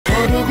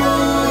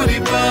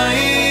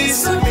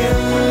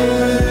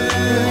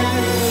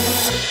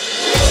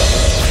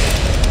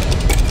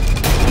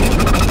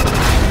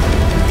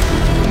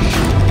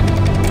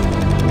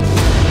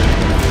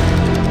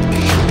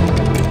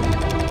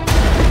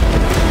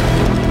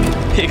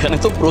এখানে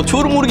তো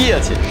প্রচুর মুরগি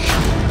আছে।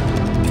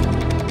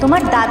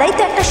 তোমার দাদাই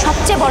তো একটা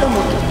সবচেয়ে বড়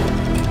মুরগি,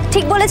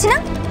 ঠিক বলেছি না?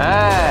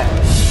 হ্যাঁ,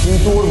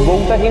 কিন্তু ওর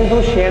বউটা কিন্তু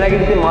সে নাকি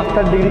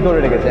মাস্টার ডিগ্রি করে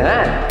রেখেছে।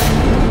 হ্যাঁ,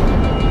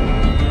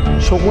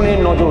 শকুনের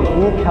নজর,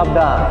 খুব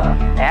সাবধান।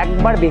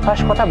 একবার বেফাস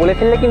কথা বলে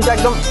ফেললে কিন্তু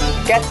একদম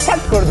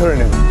ক্যাটক্যাট করে ধরে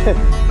নেবে।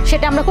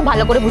 সেটা আমরা খুব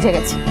ভালো করে বুঝে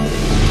গেছি।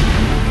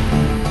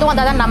 তোমার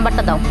দাদার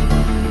নাম্বারটা দাও,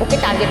 ওকে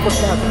টার্গেট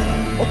করতে হবে।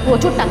 ও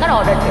প্রচুর টাকার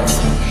অর্ডার দিয়েছে।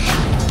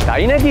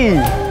 তাই নাকি?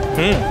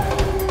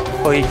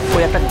 ওই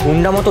একটা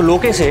গুন্ডা মতো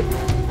লোক এসে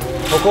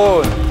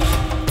শকুন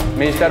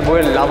মিস্টার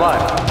বইয়ের লাভার।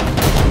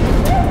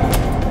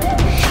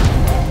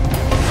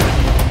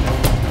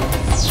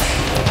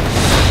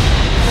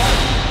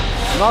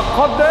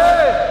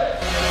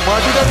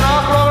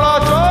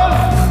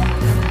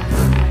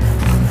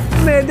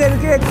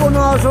 মেয়েদেরকে কোনো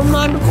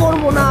অসম্মান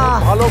করবো না।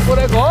 ভালো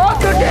করে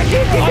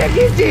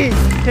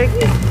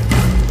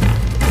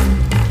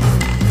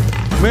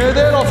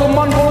মেয়েদের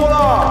অসম্মান করবো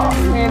না।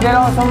 মেয়েদের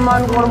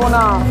অসম্মান করবো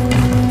না।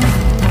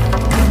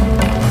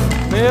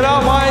 মেয়েরা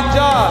মায়ের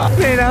জাত।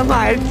 মেয়েরা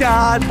মায়ের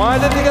জাত।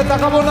 মায়েদের দিকে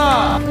তাকাবো না।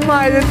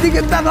 মায়েদের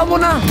দিকে তাকাবো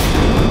না।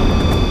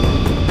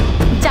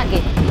 যাকে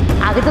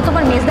আগে তো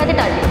তোমার মেজদাকে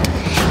টার্গেট।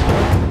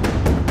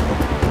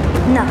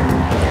 না,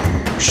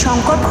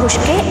 শঙ্কর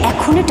ঘোষকে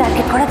এখনই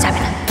টার্গেট করা যাবে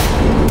না।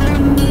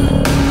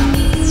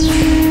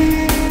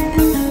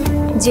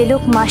 যে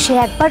লোক মাসে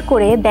একবার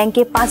করে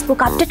ব্যাংকে পাসবুক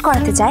আপডেট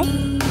করাতে যায়,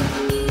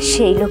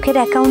 সেই লোকের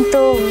অ্যাকাউন্ট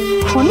তো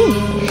খনি।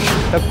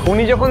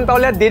 খনি যখন,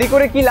 তাহলে আর দেরি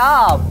করে কি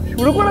লাভ?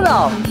 শুরু করে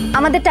দাও।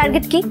 আমাদের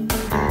টার্গেট কি?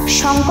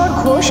 শঙ্কর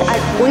ঘোষ আর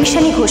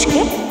ঐশানী ঘোষকে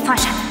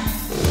ফাঁসানো।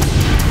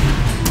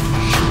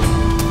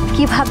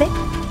 কিভাবে?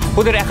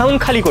 ওদের অ্যাকাউন্ট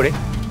খালি করে?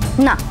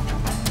 না,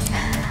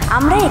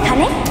 আমরা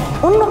এখানে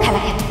অন্য খেলা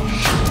খেলি।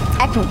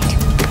 এক মিনিট।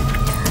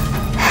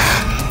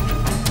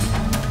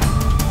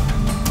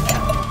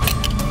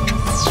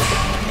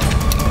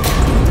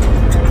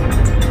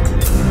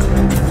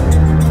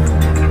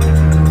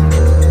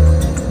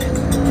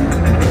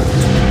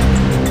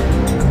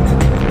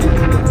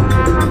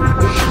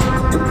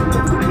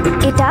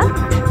 এটা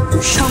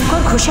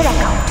শঙ্কর ঘোষের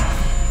অ্যাকাউন্ট,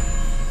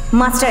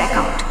 মাস্টার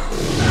অ্যাকাউন্ট।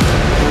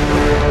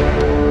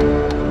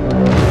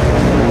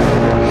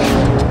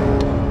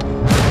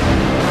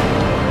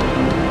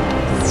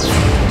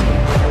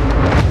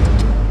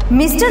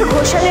 মিস্টার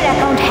ঘোষালের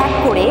অ্যাকাউন্ট হ্যাক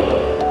করে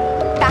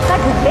টাকা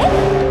ঢুকবে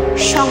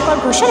শঙ্কর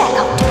ঘোষের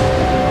অ্যাকাউন্টে।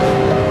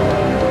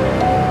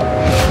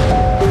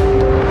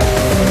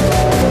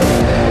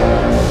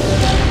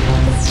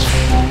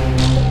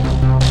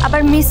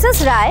 আবার মিসেস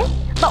রায়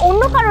বা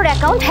অন্য কারোর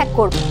অ্যাকাউন্ট হ্যাক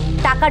করবে,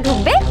 টাকা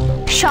ঢুকবে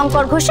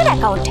শঙ্কর ঘোষের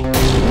অ্যাকাউন্টে।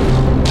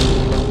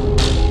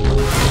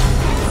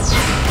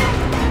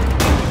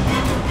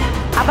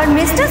 আবার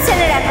মিস্টার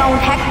সেনের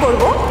অ্যাকাউন্ট হ্যাক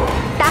করব,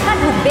 টাকা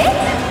ঢুকবে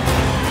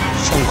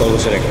শঙ্কর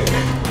ঘোষের অ্যাকাউন্টে।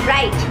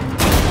 রাইট।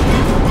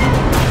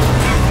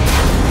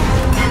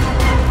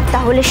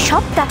 তাহলে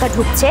সব টাকা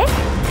ঢুকছে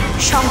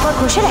শঙ্কর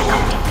ঘোষের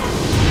অ্যাকাউন্টে,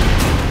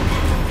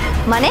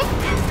 মানে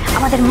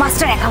আমাদের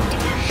মাস্টার অ্যাকাউন্টে।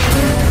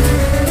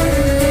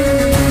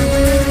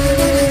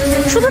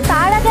 শুধু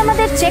তার আগে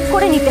আমাদের চেক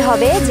করে নিতে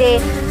হবে যে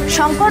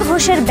শঙ্কর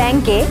ঘোষের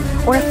ব্যাংকে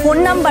ওনার ফোন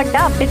নাম্বারটা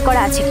আপডেট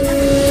করা আছে কিনা।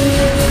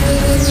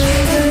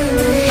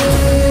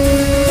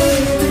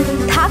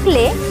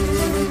 থাকলে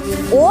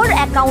ওর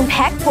অ্যাকাউন্ট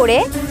হ্যাক করে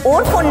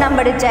ওর ফোন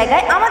নাম্বারের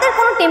জায়গায় আমাদের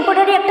কোনো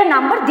টেম্পোরারি একটা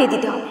নাম্বার দিয়ে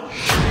দিতে হবে,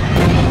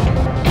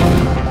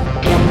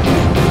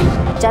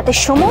 যাতে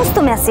সমস্ত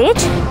মেসেজ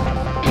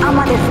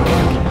আমাদের ফোনে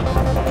ঢোকে।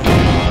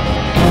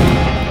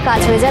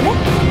 কাজ হয়ে যাবে।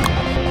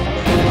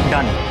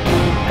 ডান,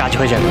 কাজ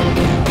হয়ে যাবে।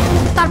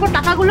 তারপর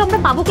টাকাগুলো আমরা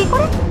পাবো কি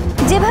করে?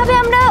 যেভাবে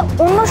আমরা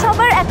অন্য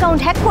সবার অ্যাকাউন্ট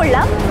হ্যাক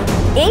করলাম,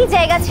 এই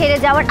জায়গা ছেড়ে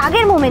যাওয়ার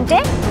আগের মোমেন্টে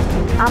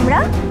আমরা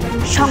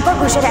শঙ্কর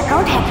ঘোষের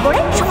অ্যাকাউন্ট হ্যাক করে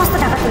সমস্ত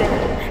টাকা তুলে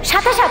নেব।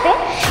 সাথে সাথে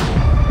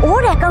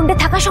ওর অ্যাকাউন্টে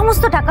থাকা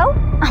সমস্ত টাকাও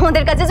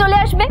আমাদের কাছে চলে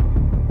আসবে।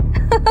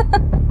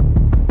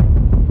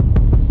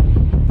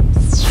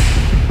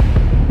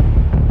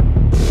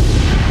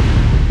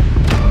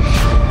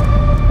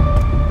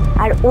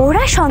 আর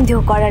ওরা সন্দেহ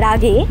করার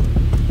আগে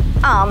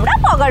আমরা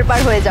পগার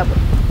পার হয়ে যাব।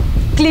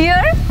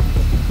 ক্লিয়ার?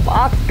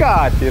 পাক্কা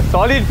আছে,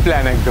 সলিড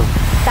প্ল্যান একদম।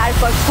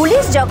 তারপর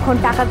পুলিশ যখন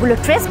টাকাগুলো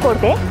ট্রেস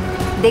করবে,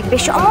 দেখবে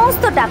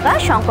সমস্ত টাকা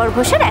শঙ্কর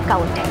ঘোষের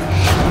অ্যাকাউন্টে।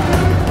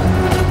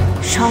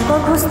 শঙ্কর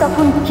ঘোষ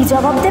তখন কি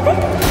জবাব দেবে?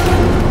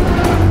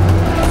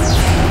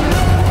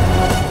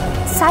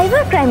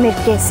 সাইবার ক্রাইমের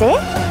কেসে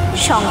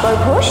শঙ্কর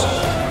ঘোষ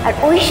আর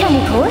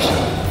ঐশানী ঘোষ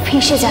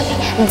ফেঁসে যাবে,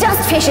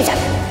 জাস্ট ফেঁসে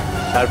যাবে।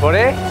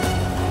 তারপরে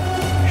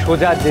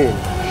সোজা জেল।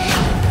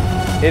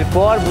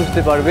 এরপর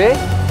বুঝতে পারবে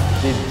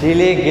যে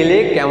জেলে গেলে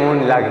কেমন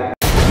লাগে।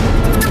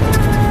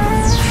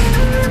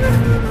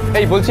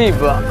 এই বলছি,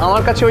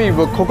 আমার কাছে ওই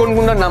খোকন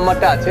গুন্ডার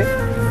নাম্বারটা আছে।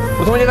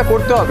 প্রথমে যেটা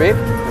করতে হবে,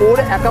 ওর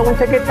অ্যাকাউন্ট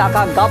থেকে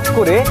টাকা গাপ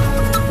করে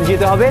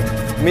যেতে হবে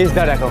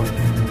মেজদার অ্যাকাউন্ট।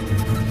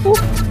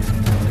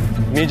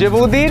 মেজে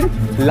বৌদির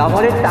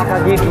লাভারের টাকা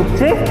দিয়ে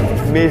ঢুকছে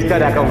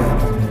মেজদার অ্যাকাউন্ট।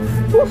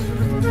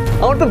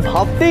 আমার তো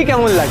ভাবতেই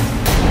কেমন লাগে।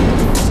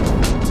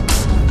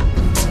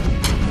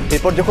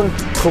 এরপর যখন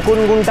খোকন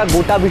গুন্ডা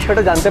গোটা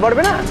বিষয়টা জানতে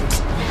পারবে না,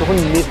 তখন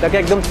মেজদাকে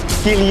একদম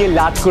কেলিয়ে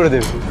লাট করে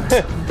দেবে।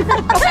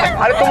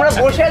 আরে তোমরা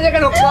বসে আছে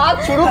কেন, কাজ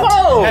শুরু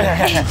করো।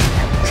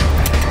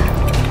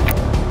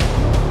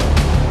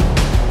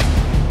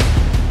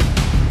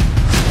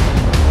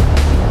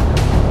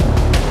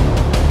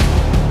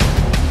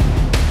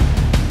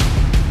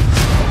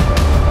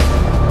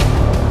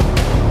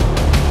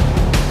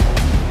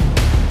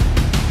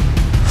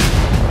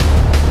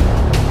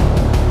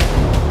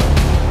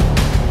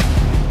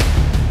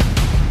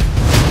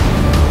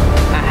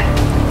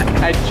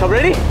 সব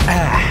রেডি?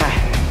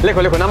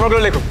 লেখো লেখো,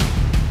 নাম্বারগুলো লেখো।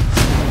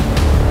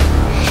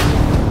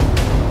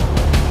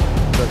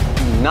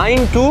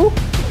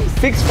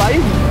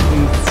 9265।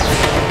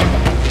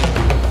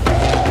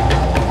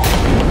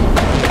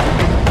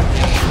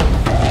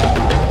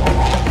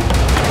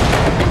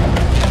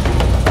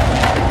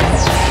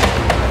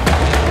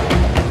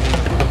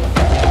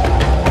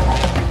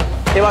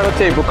 এবার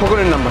হচ্ছে এই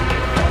খোকনের নাম্বার।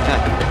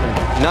 হ্যাঁ,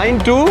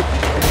 92।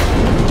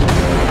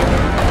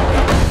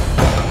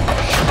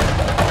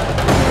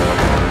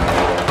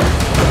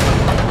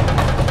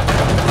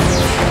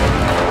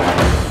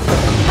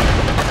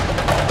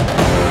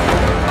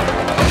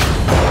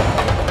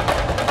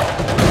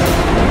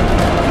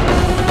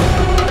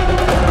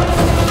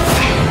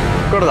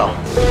 করে দাও।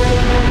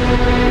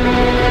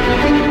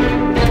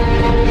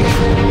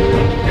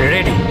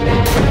 রেডি।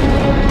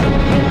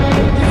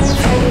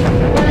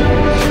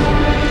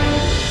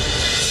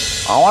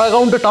 আমার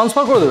অ্যাকাউন্টে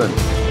ট্রান্সফার করে দেবেন?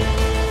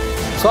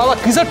 সালা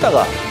কিসের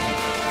টাকা?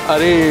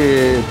 আরে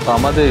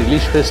আমাদের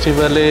ইলিশ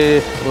ফেস্টিভ্যালে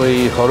ওই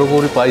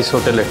হরগৌরী পাইস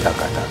হোটেলের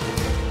টাকাটা।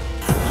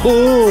 ও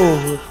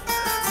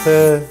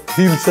হ্যাঁ,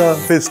 হিলসা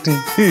ফেস্টি।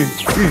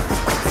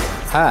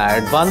 হ্যাঁ,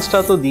 অ্যাডভান্সটা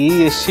তো দিয়েই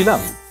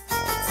এসছিলাম,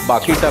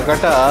 বাকি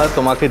টাকাটা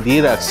তোমাকে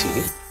দিয়ে রাখছি,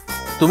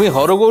 তুমি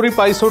হরগৌরী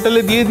পাইস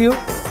হোটেলে দিয়ে দিও।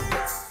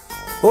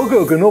 ওকে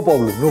ওকে, নো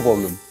প্রবলেম নো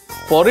প্রবলেম।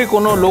 পরে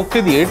কোনো লোককে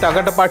দিয়ে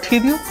টাকাটা পাঠিয়ে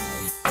দিও।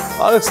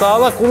 আরে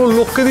সালা কোনো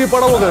লোককে দিয়ে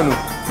পাঠাবো কেন,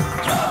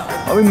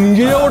 আমি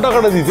নিজে যাবো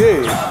টাকাটা দিতে।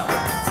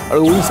 আর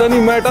ওইসানি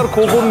ম্যাটার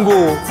খোকন গো।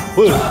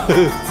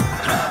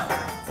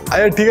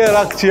 আরে ঠিক আছে,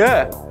 রাখছি।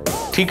 হ্যাঁ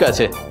ঠিক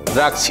আছে,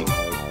 রাখছি।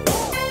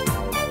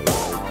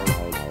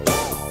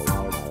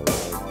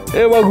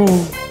 এ বাবু,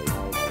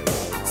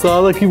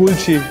 সাদা কি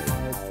বলছি,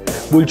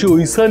 বলছি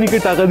ওইসানিকে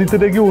টাকা দিতে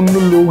নাকি অন্য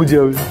লোক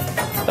যাবে।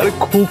 আরে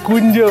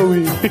খোকন যাবে।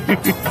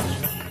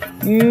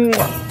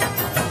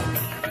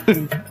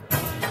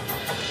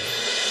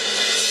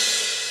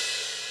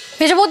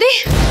 মেজবৌদি,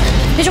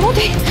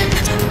 মেজবৌদি,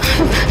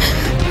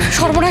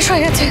 সর্বনাশ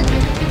হয়ে গেছে।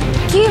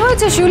 কি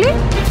হয়েছে শিউলি?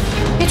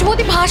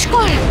 মেজবৌদি,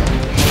 ভাস্কর।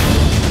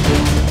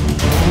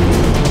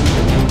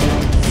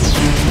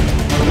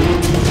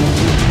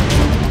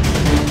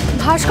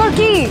 ভাস্কর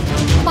কি?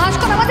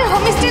 ভাস্কর আমাদের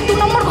হোমস্টের 2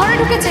 নম্বর ঘরে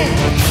ঢুকেছে।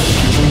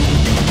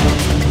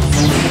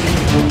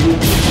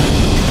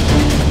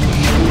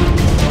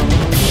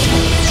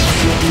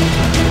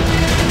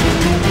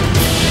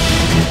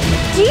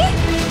 কি?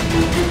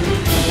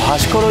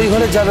 ভাস্কর ওই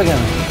ঘরে যাবে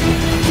কেন?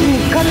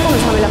 নির্ঘাত কোনো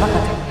ঝামেলা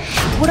পাকাতে।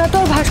 ওরা তো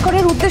আর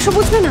ভাস্করের উদ্দেশ্য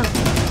বুঝবে না।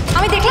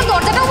 আমি দেখলাম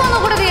দরজাটাও বন্ধ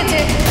করে দিয়েছে।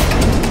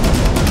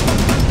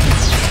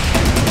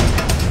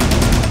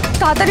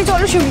 তাড়াতাড়ি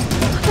চলো শিউলি,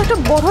 তো একটা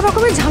বড়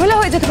রকমের ঝামেলা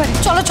হয়ে যেতে পারে।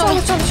 চলো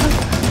চলো চলো চলো।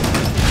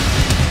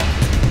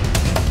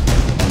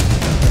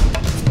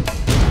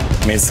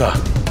 মেজদা,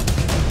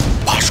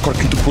 ভাস্কর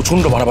কিন্তু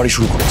প্রচন্ড বাড়াবাড়ি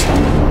শুরু করেছে।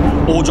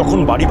 ও যখন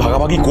বাড়ি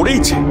ভাগাভাগি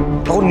করেইছে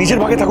তখন নিজের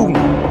ভাগে থাকুক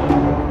না,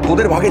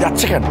 তোদের ভাগে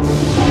যাচ্ছে কেন?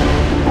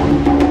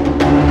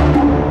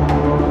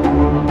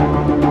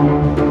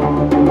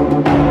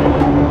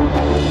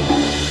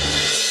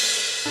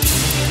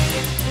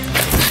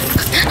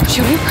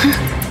 শিউলি,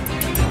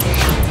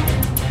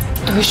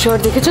 তুমি শিওর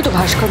দেখেছো তো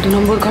ভাস্কর 2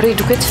 নম্বর ঘরেই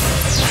ঢুকেছে?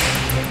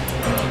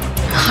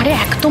 আরে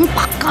একদম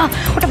পাক্কা,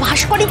 ওটা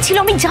ভাস্করই ছিল,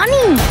 আমি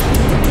জানি।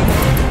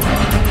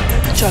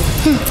 চল।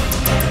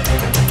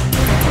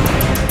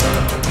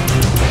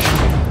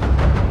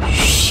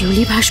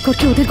 শিউলি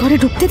ভাস্করকে ওদের ঘরে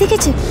ঢুকতে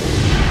দেখেছে?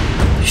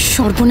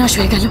 সর্বনাশ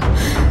হয়ে গেল,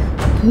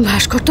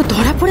 ভাস্কর তো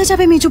ধরা পড়ে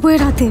যাবে মেজো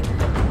বউয়ের হাতে।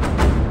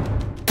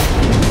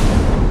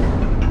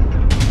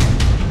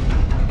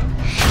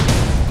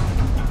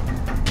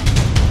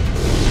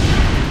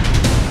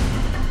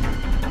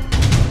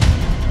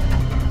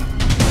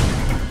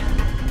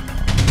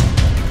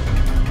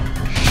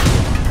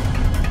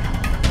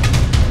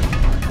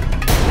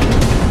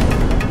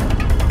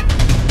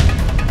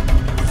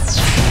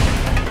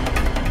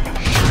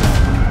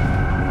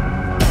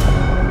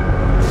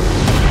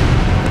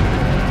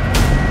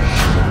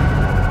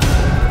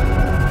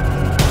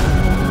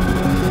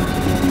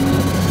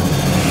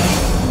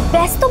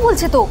 ব্যস্ত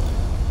বলছে তো।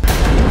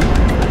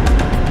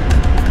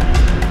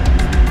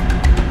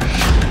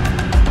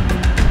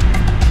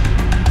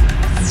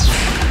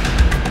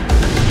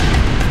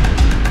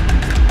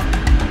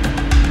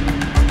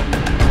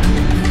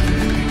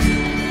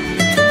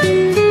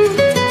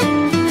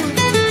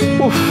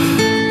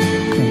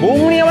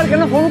 বৌমনি আবার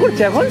কেন ফোন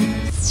করছে এখন?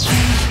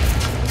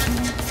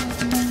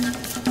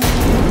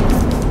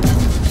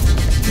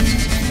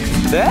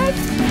 দেখ,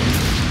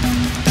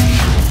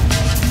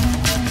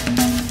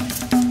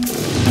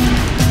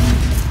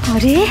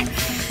 আরে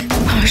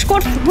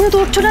ভাস্কর ফোন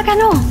ধরছো না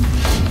কেন?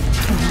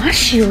 তোমার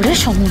শিওরের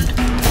সম্বন্ধ।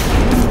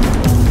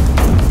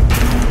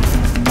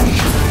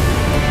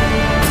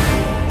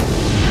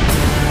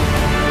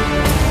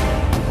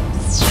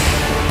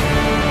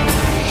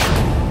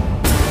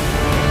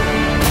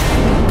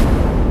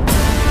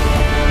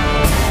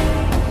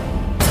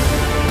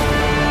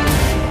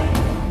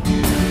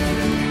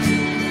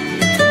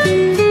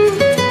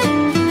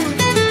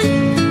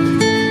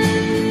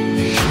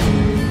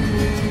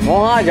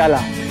 মহা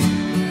জ্বালা।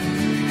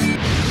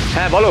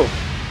 হ্যাঁ বলো।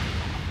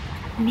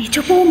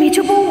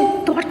 মেজো বউ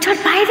দরজার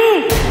বাইরে।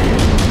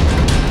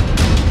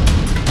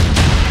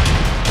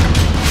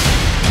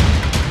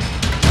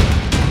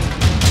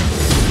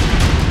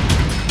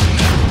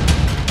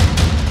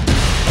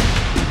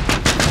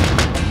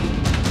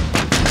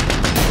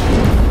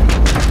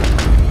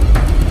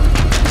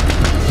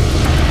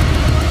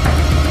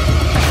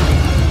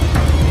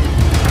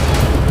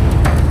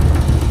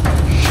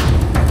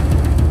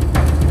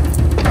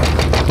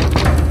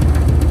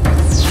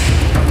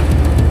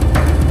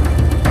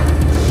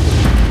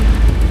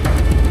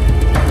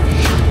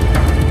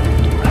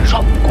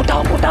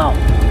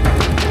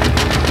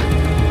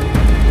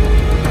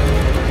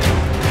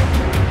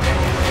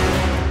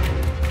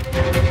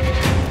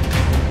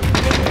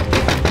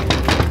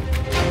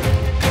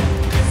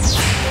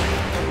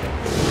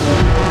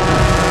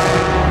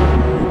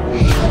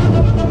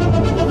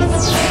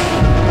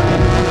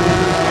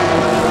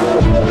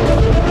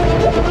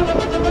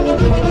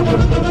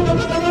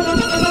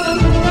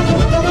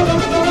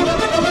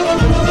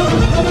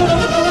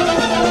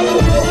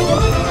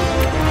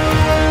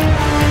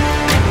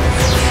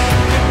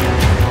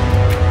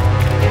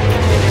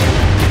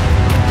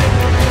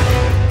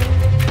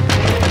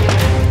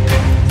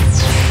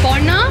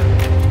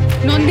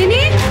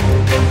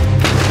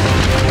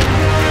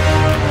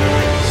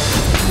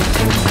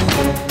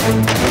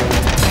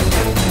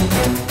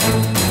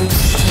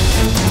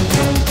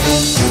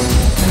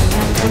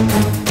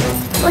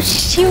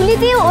 শিউলি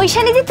দি,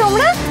 ঐশানী দি,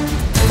 তোমরা?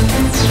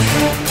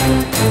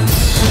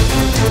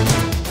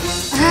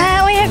 হ্যাঁ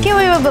ওই আর কি,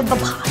 ওই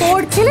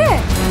পড়ছিলে?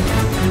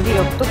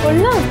 বিরক্ত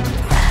করলাম?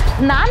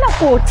 না না,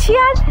 পড়ছি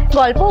আর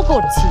গল্পও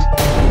করছি।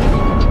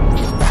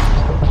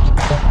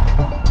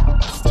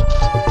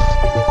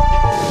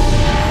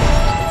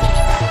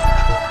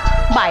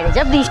 বাইরে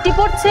যা বৃষ্টি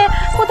পড়ছে,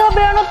 কোথাও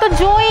বেরোনোর তো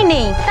জয়ই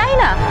নেই, তাই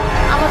না?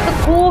 আমার তো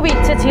খুব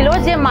ইচ্ছে ছিল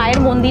যে মায়ের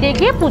মন্দিরে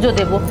গিয়ে পুজো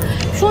দেব।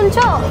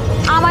 শুনছো,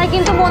 আমায়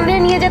কিন্তু মন্দিরে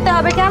নিয়ে যেতে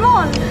হবে,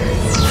 কেমন?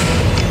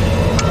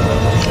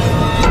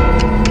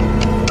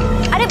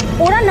 আরে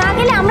ওরা না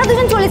গেলে আমরা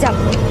দুজন চলে যাব।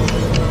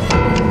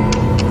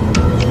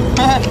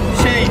 হ্যাঁ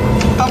সেই,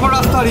 তারপর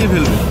রাস্তা হারিয়ে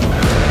ফেলবে।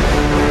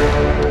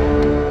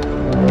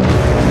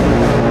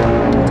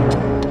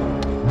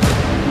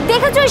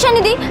 দেখেছো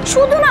ঐশানী দি,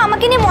 শুধু না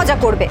আমাকে নিয়ে মজা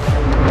করবে।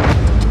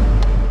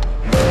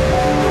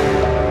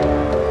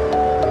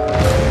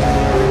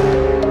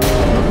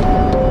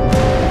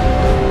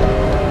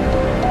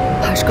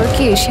 ভাস্কর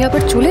কি এসে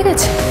আবার চলে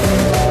গেছে?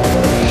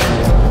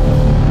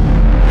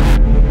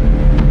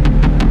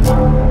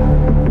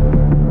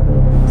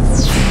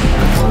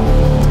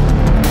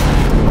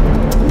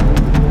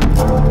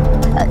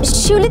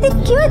 শিউলিদি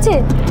কি হয়েছে?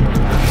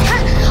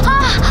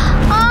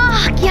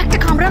 কি একটা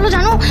কামড়ালো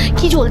জানো?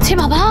 কি জ্বলছে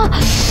বাবা।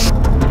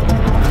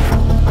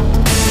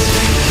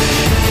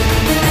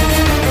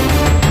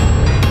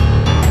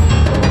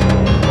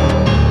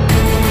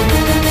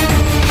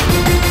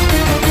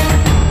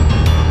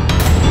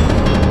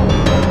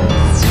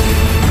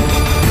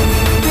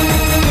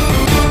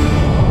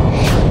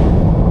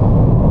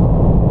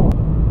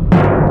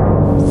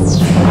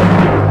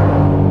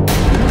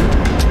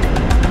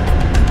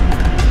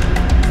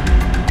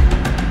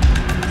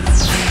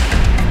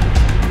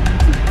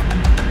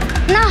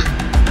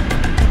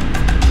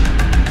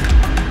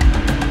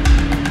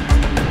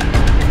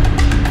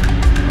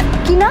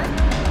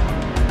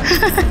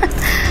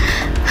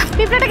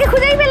 পিঁপড়াটাকে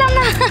খুঁজেই পেলাম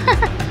না।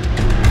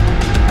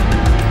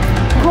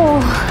 ও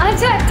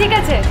আচ্ছা ঠিক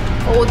আছে,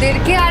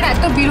 ওদেরকে আর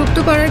এত বিরক্ত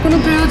করার কোনো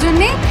প্রয়োজন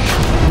নেই।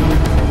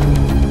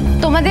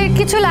 তোমাদের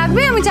কিছু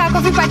লাগবে? আমি চা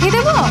কফি পাঠিয়ে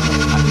দেবো।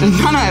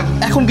 না না,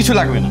 এখন কিছু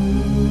লাগবে না।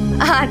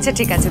 আচ্ছা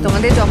ঠিক আছে,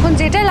 তোমাদের যখন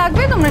যেটা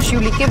লাগবে তোমরা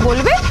শিউলিকে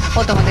বলবে, ও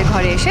তোমাদের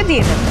ঘরে এসে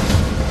দিয়ে দেবে।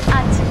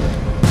 আচ্ছা।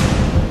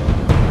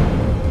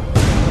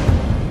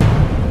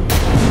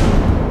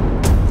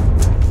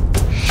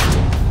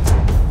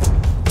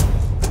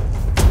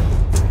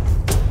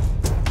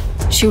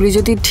 শিউলি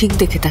যদি ঠিক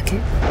দেখে থাকে,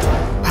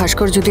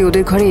 ভাস্কর যদি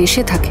ওদের ঘরে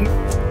এসে থাকে,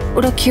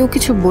 ওরা কেউ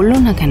কিছু বললো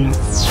না কেন?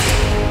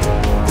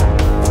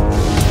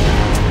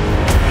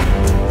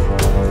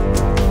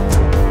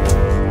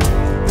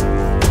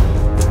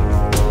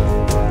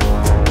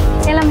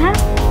 এলাম। হ্যাঁ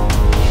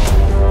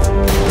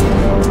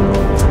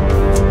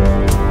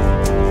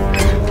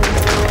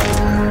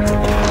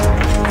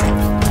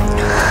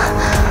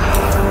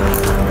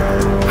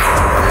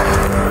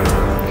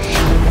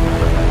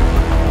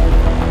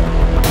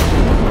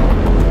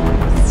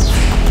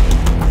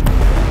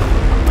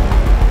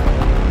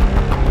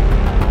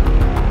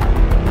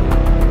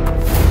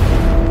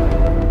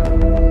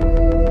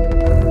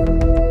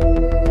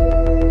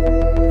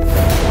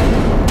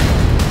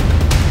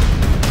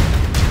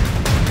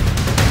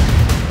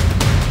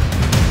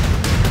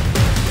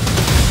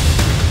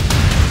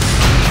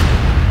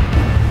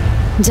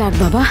যাক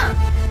বাবা,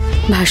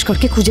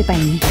 ভাস্করকে খুঁজে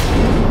পাইনি,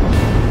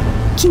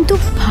 কিন্তু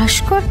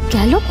ভাস্কর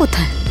গেল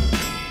কোথায়?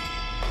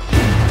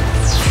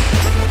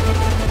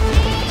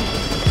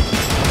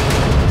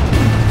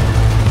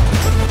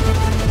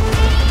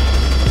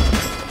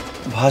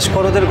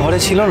 ভাস্কর ওদের ঘরে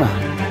ছিল না?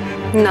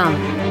 না।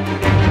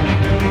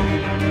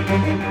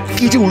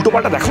 কি যে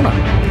উল্টোপাল্টা দেখো না।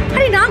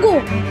 আরে না গো,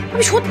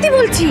 আমি সত্যি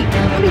বলছি,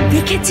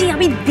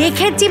 আমি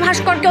দেখেছি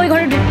ভাস্করকে ওই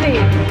ঘরে ঢুকতে।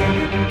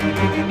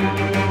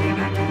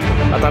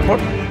 আর তারপর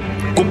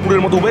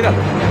কর্পূরের মতো উবে গেল।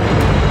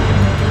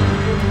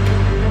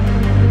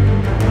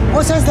 ও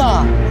শেষদা,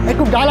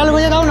 একটু ডাল আলু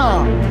ভেজে দাও না।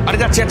 আরে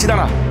যাচ্ছি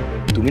দাঁড়া।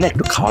 তুমি না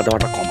একটু খাওয়া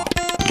দাওয়াটা কমাও,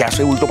 গ্যাস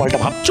হয়ে উল্টোপাল্টা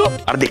ভাবছো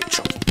আর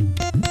দেখছো।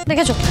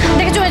 দেখেছো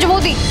মেজো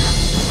বৌদি,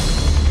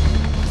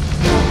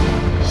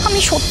 আমি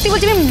সত্যি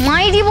বলছি, আমি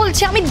মায়েরই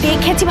বলছি, আমি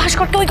দেখেছি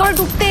ভাস্করকে ওই ঘরে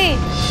ঢুকতে।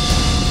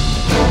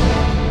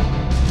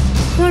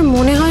 আমার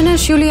মনে হয় না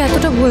শিউলি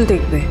এতটা ভুল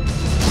দেখবে।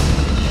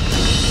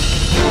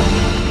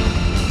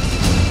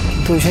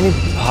 তো জানি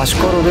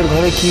ভাস্কর ওদের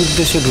ঘরে কি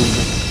উদ্দেশ্যে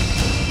ঢুকবে?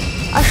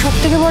 আর সব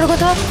থেকে বড়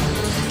কথা,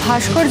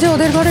 ভাস্কর যে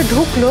ওদের ঘরে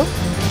ঢুকলো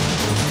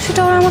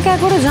সেটা ওরা আমাকে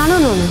একবারও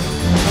জানানো না।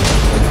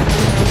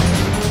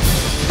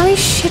 আমি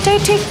সেটাই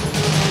ঠিক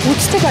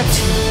বুঝতে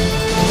পারছি।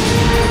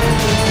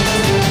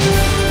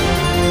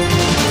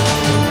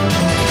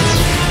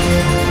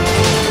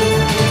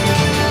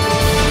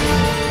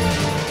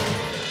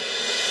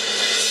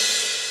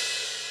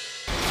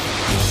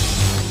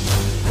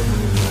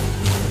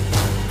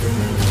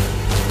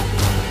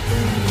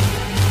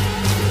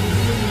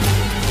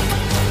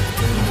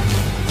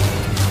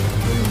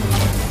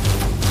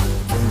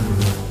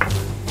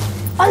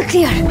 All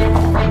clear.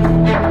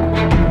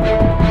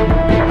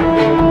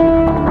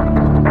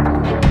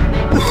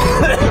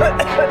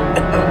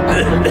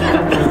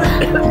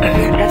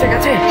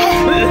 গেছে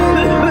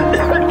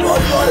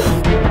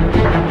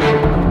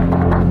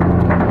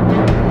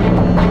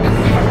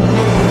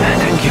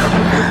থ্যাংক ইউ।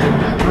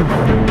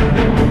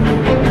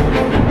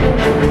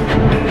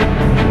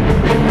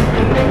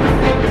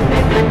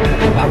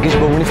 ভাগ্যিস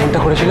বৌমনি ফোনটা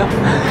করেছিল,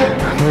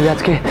 নইলে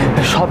আজকে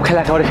সব খেলা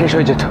একেবারে শেষ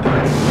হয়ে যেত।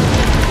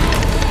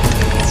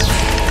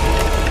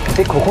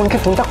 এই খোকনকে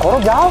ফোনটা করো,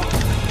 যাও।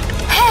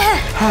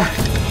 হ্যাঁ।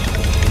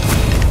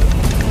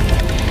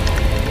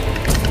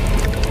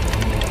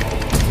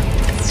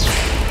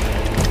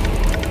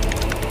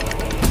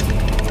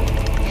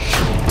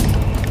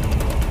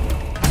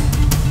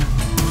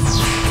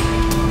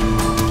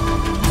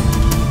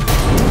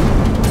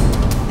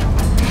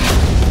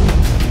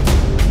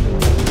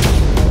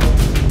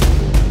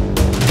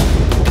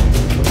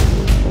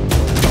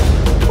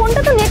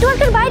 ফোনটা তো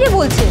নেটওয়ার্কের বাইরে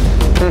বলছে।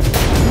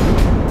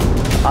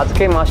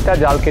 আজকে মাছটা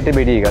জাল কেটে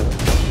বেরিয়ে গেল,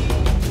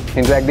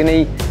 কিন্তু একদিন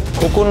এই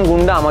খোকন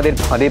গুন্ডা আমাদের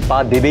ফাঁদে পা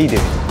দেবেই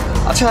দেবে।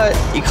 আচ্ছা,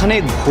 এখানে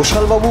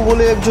ঘোষাল বাবু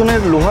বলে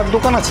একজনের লোহার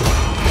দোকান আছে?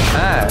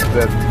 হ্যাঁ,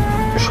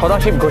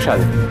 সদাশিব ঘোষাল।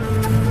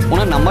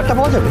 ওনার নাম্বারটা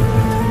পাওয়া যাবে?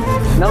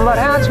 নাম্বার?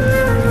 হ্যাঁ আছে।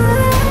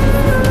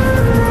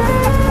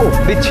 ও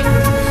দিচ্ছি,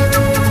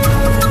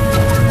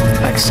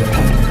 এক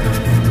সেকেন্ড।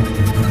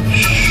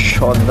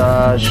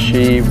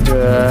 সদাশিব,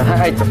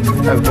 হ্যাঁ এই তো,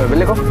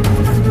 লেখো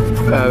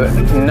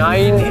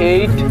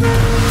 98।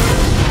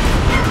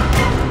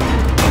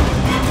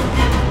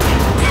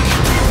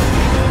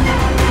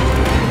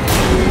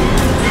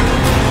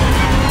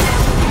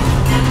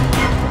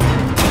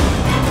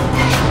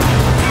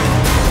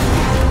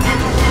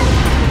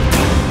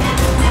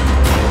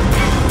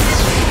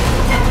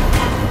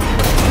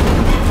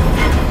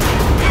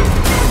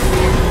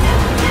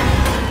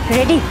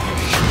 Ready?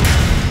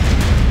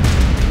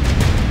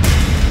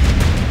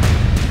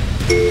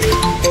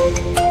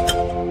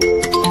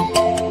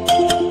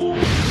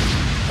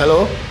 Hello,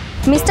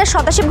 mister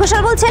Sadashiv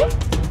Ghoshal বলছেন?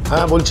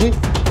 হ্যাঁ বলছি।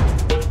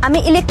 আমি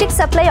ইলেকট্রিক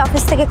সাপ্লাই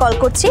অফিস থেকে কল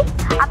করছি।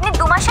 আপনি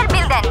 2 মাসের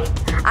বিল দেননি,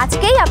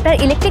 আজকেই আপনার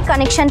ইলেকট্রিক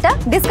কানেকশনটা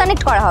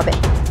ডিসকানেক্ট করা হবে।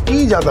 কি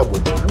যাতা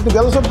বলছি, আমি তো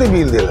গেল সপ্তাহে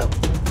বিল দিলাম,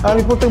 আর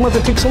আমি প্রত্যেক মাসে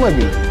ঠিক সময়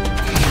বিল দিই।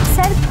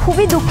 স্যার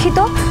খুবই দুঃখিত,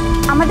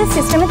 আমাদের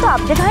সিস্টেমে তো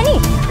আপডেট হয়নি।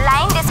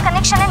 লাইন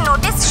ডিসকানেকশনের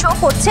নোটিশ শো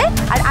করছে,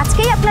 আর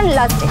আজকেই আপনার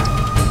লাস্ট ডেট।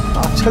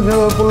 আচ্ছা,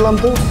 যেভাবে বললাম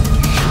তো।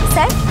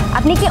 স্যার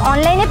আপনি কি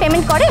অনলাইনে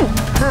পেমেন্ট করেন?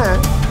 হ্যাঁ,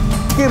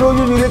 কে রোজ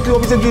ইলেকট্রিক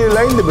অফিসে গিয়ে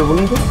লাইন দেবে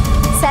বলুন তো?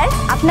 স্যার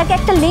আপনাকে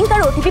একটা লিঙ্ক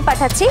আর ওটিপি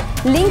পাঠাচ্ছি,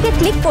 লিঙ্কে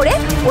ক্লিক করে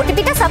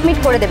ওটিপিটা সাবমিট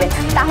করে দেবেন,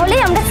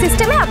 তাহলেই আমরা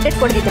সিস্টেমে আপডেট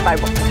করে দিতে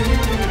পারবো।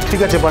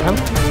 ঠিক আছে, পাঠান।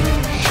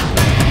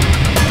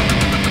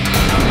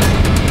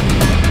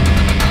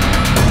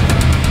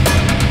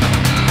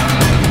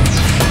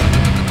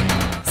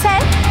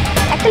 স্যার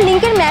একটা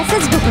লিঙ্কের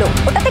মেসেজ ঢুকলো,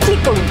 ওটাতে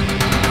ক্লিক করুন।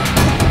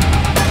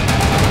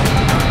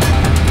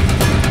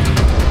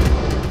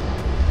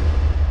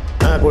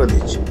 হ্যাঁ, করে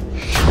দিচ্ছি।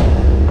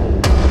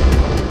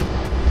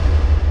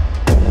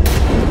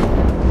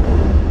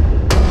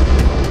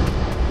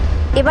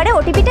 এবারে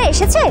ওটিপিটা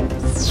এসেছে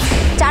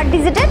 4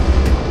 ডিজিটের।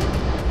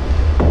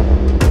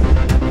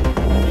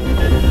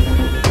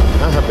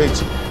 হ্যাঁ হ্যাঁ,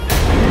 পেয়েছি।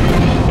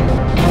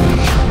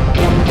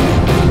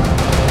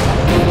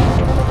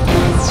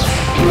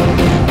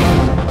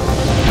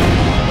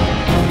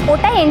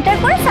 ওটা এন্টার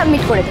করে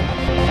সাবমিট করে দিন।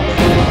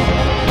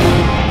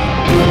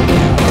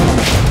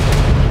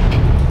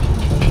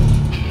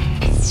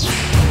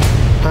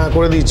 হ্যাঁ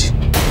করে দিয়েছি।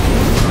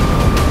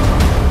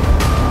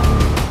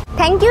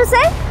 থ্যাংক ইউ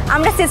স্যার,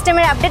 আমরা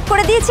সিস্টেমের আপডেট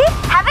করে দিয়েছি।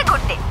 Have a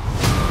good day.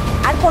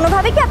 আর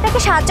কোনোভাবে কি আপনাকে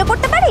সাহায্য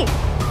করতে পারি?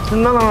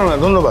 না না না না,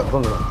 ধন্যবাদ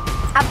ধন্যবাদ।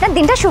 আপনার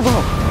দিনটা শুভ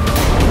হোক।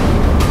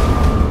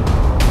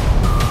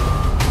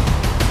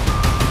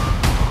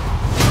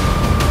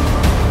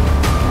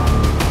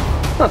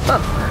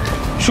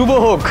 শুভ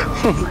হোক।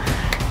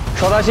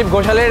 সদাশিব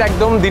ঘোষালের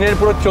একদম দিনের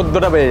পুরো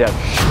 14টা বেজে যাবে।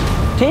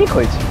 ঠিক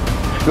হয়েছে,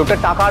 লোকটা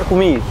টাকার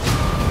কুমির।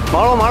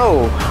 মারো মারো,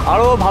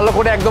 আরো ভালো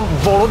করে একদম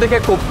বড় দেখে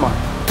কোপ মার।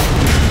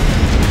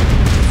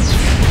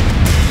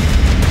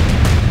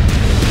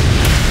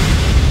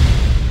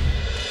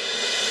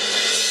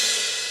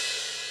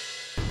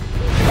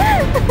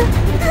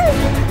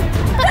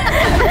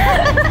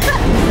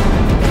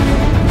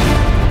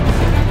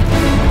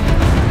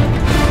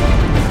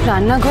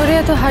 রান্নাঘরে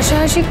এত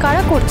হাসাহাসি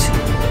কারা করছে?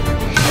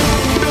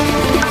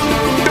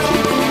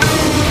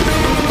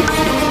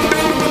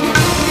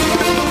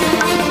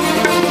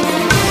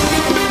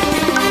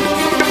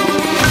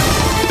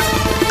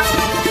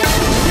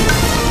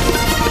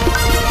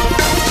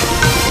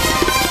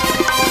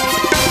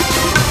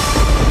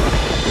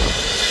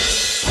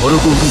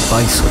 হরগৌরী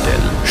পাইস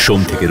হোটেল, সোম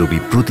থেকে রবি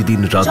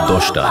প্রতিদিন রাত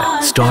 10টায়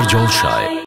স্টার জলসায়।